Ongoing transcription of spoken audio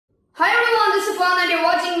Hi everyone, this is Fun and you're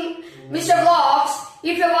watching Mr. Vlogs.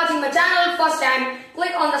 If you're watching my channel first time, click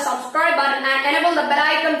on the subscribe button and enable the bell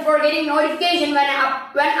icon for getting notification when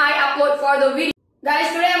I upload further videos. Guys,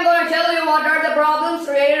 today I'm going to tell you what are the problems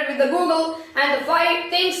related with the Google and the 5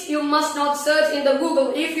 things you must not search in the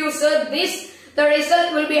Google. If you search this, the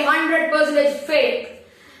result will be 100% fake.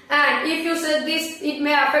 And if you search this, it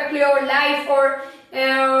may affect your life, or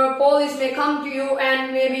police may come to you,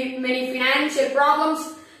 and maybe many financial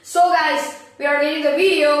problems. So guys, we are getting the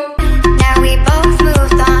video. Now we both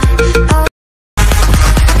moved on.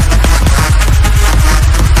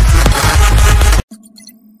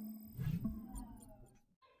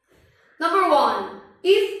 Number 1.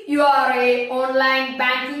 If you are a online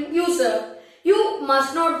banking user, you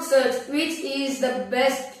must not search which is the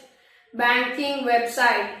best banking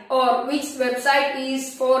website or which website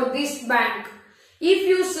is for this bank. If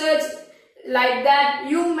you search like that,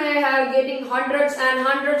 you may have getting hundreds and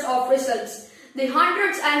hundreds of results. The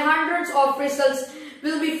hundreds and hundreds of results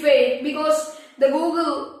will be fake because the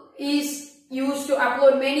Google is used to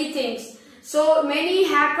upload many things. So many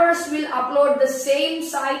hackers will upload the same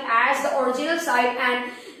site as the original site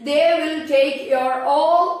and they will take your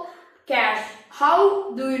all cash.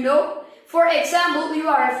 How do you know? For example, you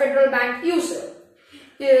are a Federal Bank user.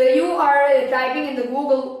 You are typing in the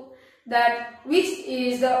Google that which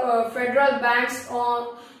is the Federal Bank's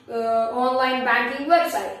online banking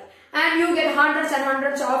website, and you get hundreds and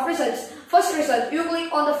hundreds of results. First result, you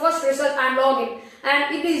click on the first result and log in,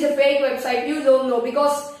 and it is a fake website. You don't know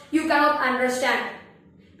because you cannot understand,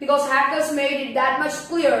 because hackers made it that much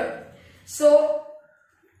clear. So,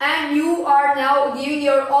 and you are now giving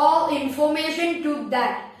your all information to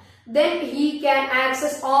that. Then he can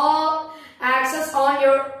access on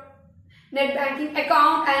your net banking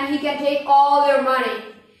account and he can take all your money.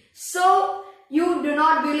 So you do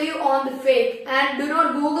not believe on the fake and do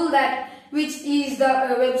not Google that which is the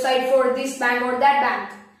website for this bank or that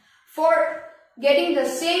bank. For getting the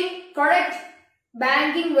same correct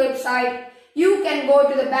banking website, you can go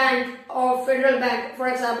to the bank or Federal Bank, for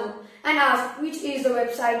example, and ask which is the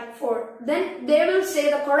website for. Then they will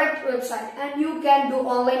say the correct website and you can do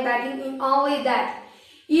online banking in only that.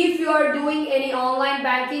 If you are doing any online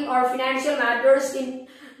banking or financial matters in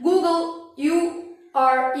Google, you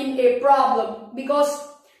are in a problem because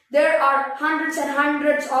there are hundreds and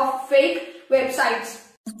hundreds of fake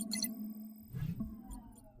websites.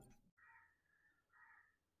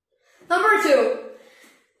 Number 2.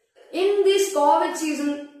 In this COVID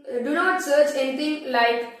season, do not search anything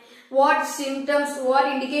like what symptoms, what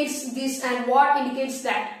indicates this and what indicates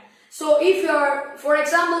that. So if you are, for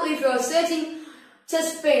example, if you are searching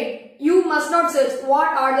chest pain, you must not search what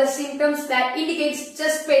are the symptoms that indicates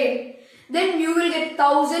chest pain. Then you will get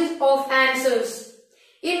thousands of answers.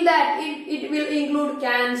 In that, it will include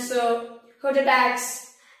cancer, heart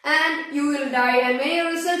attacks, and you will die, and many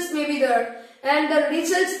results may be there. And the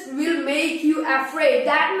results will make you afraid.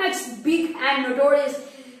 That much big and notorious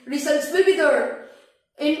results will be there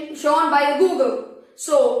shown by the Google.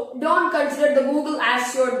 So don't consider the Google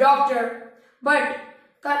as your doctor, but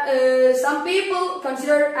some people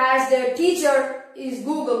consider as their teacher is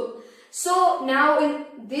Google. So now in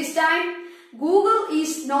this time, Google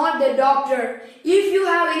is not the doctor. If you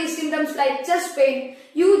have any symptoms like chest pain,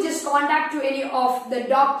 you just contact to any of the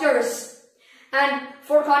doctors. And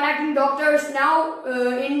for contacting doctors, now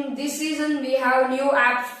in this season we have new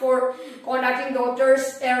apps for contacting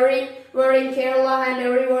doctors everywhere in Kerala and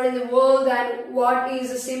everywhere in the world, and what is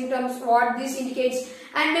the symptoms, what this indicates,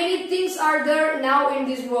 and many things are there now in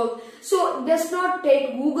this world. So does not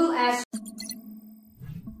take Google as.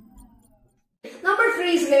 Number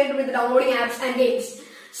 3 is related with downloading apps and games.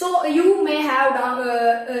 So you may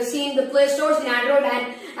have seen the Play Stores in Android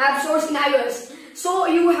and App Stores in iOS. So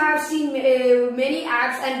you have seen many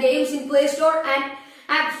apps and games in Play Store and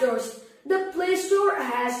App Stores. The Play Store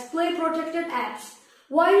has Play Protected apps.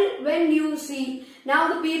 While when you see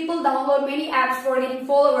now the people download many apps for getting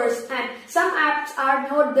followers, and some apps are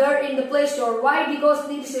not there in the Play Store. Why? Because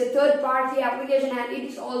it is a third-party application and it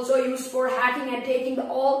is also used for hacking and taking the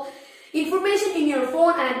all information in your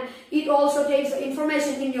phone, and it also takes the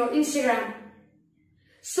information in your Instagram.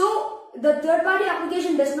 So the third-party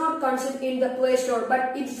application does not consist in the Play Store,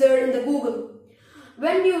 but it's there in the Google.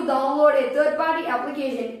 When you download a third-party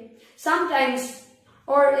application, sometimes,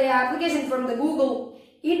 or the application from the Google,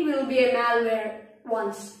 it will be a malware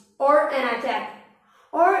once, or an attack.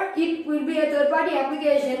 Or it will be a third-party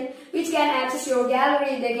application which can access your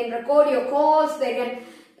gallery, they can record your calls, they can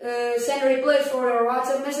send replies for your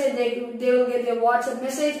WhatsApp message, they will get your WhatsApp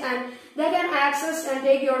message, and they can access and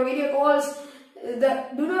take your video calls,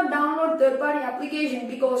 do not download third-party application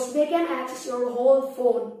because they can access your whole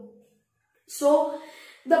phone. So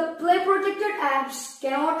the Play Protected apps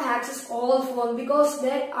cannot access all phone because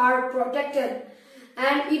they are protected,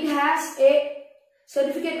 and it has a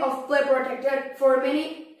certificate of Play Protected for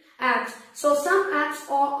many apps. So some apps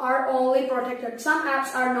are only protected, some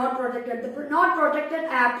apps are not protected. The not protected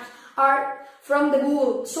apps are from the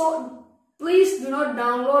Google. So please do not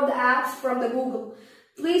download the apps from the Google.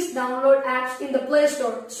 Please download apps in the Play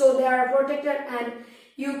Store, so they are protected and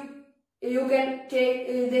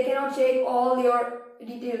they cannot take all your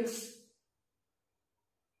details.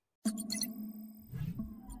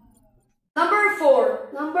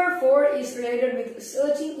 Number 4 is related with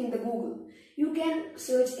searching in the Google. You can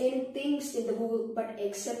search any things in the Google but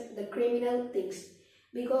except the criminal things.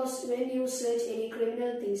 Because when you search any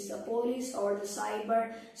criminal things, the police or the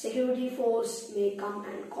cyber security force may come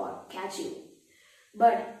and catch you.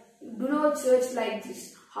 But do not search like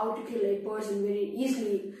this: how to kill a person very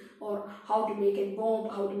easily, or how to make a bomb,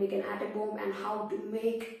 how to make an atom bomb, and how to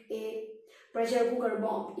make a pressure cooker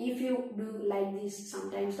bomb. If you do like this,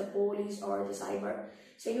 sometimes the police or the cyber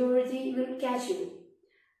security will catch you.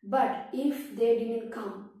 But if they didn't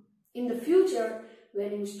come, in the future,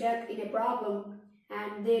 when you stuck in a problem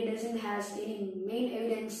and they doesn't has any main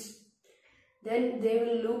evidence, then they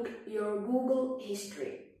will look your Google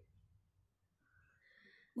history.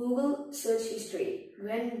 Google search history.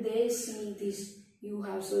 When they see this, you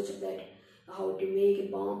have searched that how to make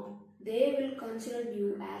a bomb, they will consider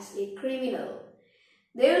you as a criminal.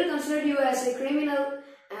 They will consider you as a criminal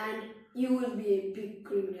and you will be a big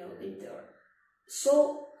criminal in there.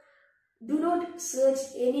 So do not search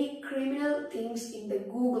any criminal things in the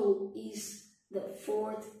Google is the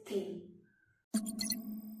 4th thing.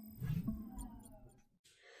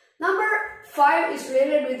 Number 5 is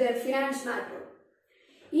related with the finance matter.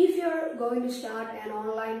 If you are going to start an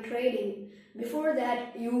online trading, before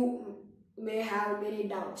that you may have many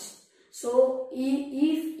doubts. So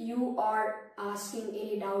if you are asking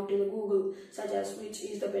any doubt to the Google, such as which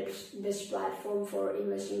is the best platform for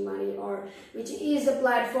investing money, or which is the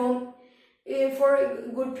platform for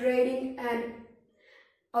good trading and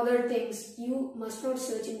other things, you must not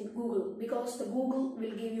search in Google, because the Google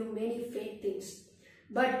will give you many fake things.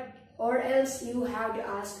 Or else you have to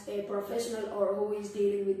ask a professional or who is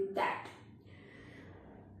dealing with that.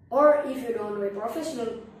 Or if you don't know a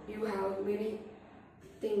professional, you have many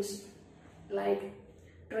things like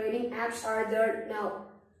trading apps are there now,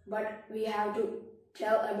 but we have to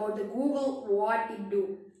tell about the Google what it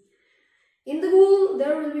do. In the Google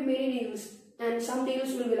there will be many deals, and some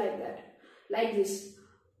deals will be like that, like this: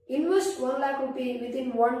 invest 1 lakh rupee,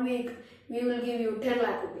 within 1 week we will give you 10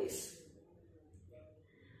 lakh rupees.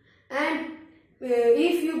 And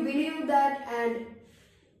if you believe that and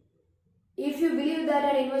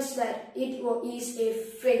invest that, it is a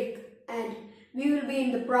fake and we will be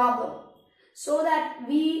in the problem. So that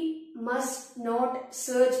we must not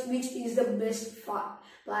search which is the best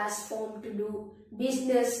platform to do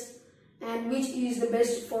business and which is the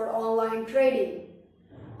best for online trading.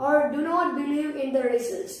 Or do not believe in the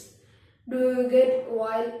results do you get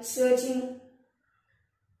while searching,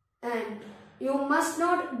 and you must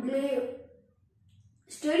not believe.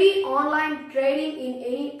 Study online trading in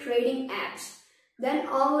any trading apps. Then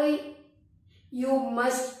only you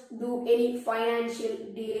must do any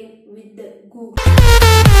financial dealing with the Google.